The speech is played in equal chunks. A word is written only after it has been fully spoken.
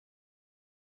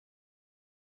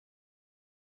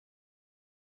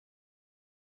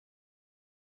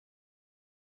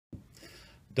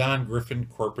Don Griffin,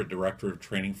 Corporate Director of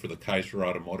Training for the Kayser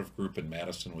Automotive Group in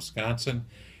Madison, Wisconsin,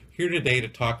 here today to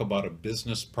talk about a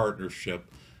business partnership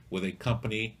with a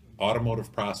company,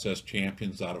 Automotive Process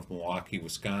Champions out of Milwaukee,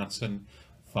 Wisconsin,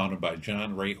 founded by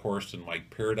John Rayhorst and Mike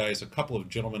Paradise, a couple of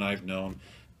gentlemen I've known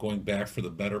going back for the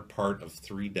better part of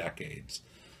 3 decades.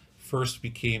 First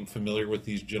became familiar with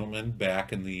these gentlemen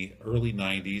back in the early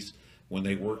 90s when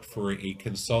they worked for a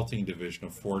consulting division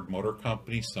of Ford Motor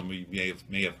Company. Some of you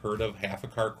may have heard of Half a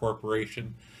Car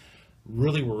Corporation.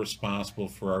 Really were responsible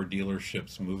for our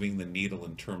dealerships moving the needle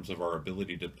in terms of our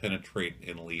ability to penetrate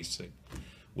in leasing.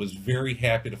 Was very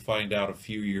happy to find out a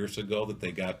few years ago that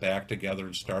they got back together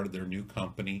and started their new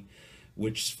company,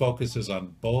 which focuses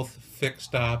on both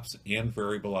fixed ops and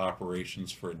variable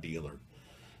operations for a dealer.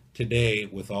 Today,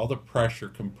 with all the pressure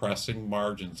compressing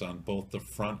margins on both the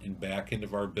front and back end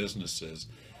of our businesses,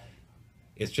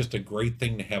 it's just a great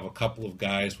thing to have a couple of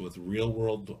guys with real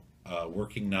world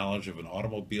working knowledge of an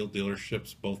automobile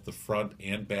dealerships, both the front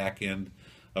and back end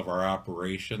of our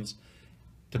operations,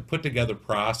 to put together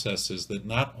processes that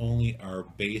not only are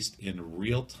based in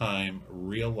real time,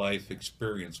 real life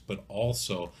experience, but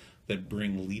also that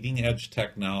bring leading edge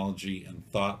technology and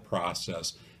thought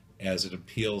process as it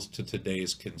appeals to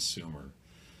today's consumer.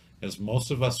 As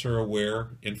most of us are aware,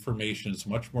 information is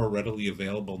much more readily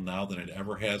available now than it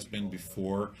ever has been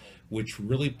before, which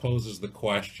really poses the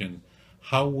question,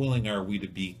 how willing are we to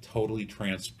be totally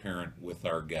transparent with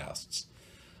our guests?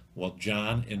 Well,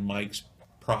 John and Mike's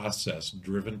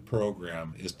process-driven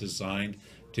program is designed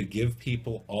to give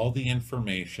people all the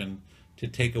information, to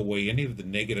take away any of the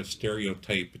negative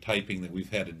stereotyping that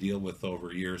we've had to deal with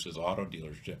over years as auto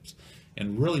dealerships,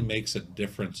 and really makes a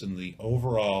difference in the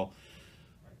overall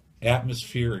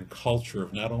atmosphere and culture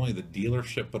of not only the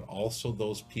dealership but also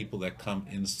those people that come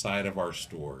inside of our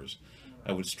stores.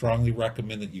 I would strongly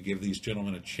recommend that you give these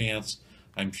gentlemen a chance.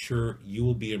 I'm sure you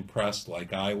will be impressed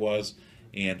like I was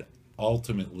and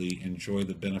ultimately enjoy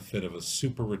the benefit of a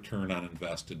super return on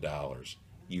invested dollars.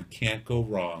 You can't go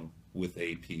wrong with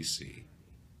APC.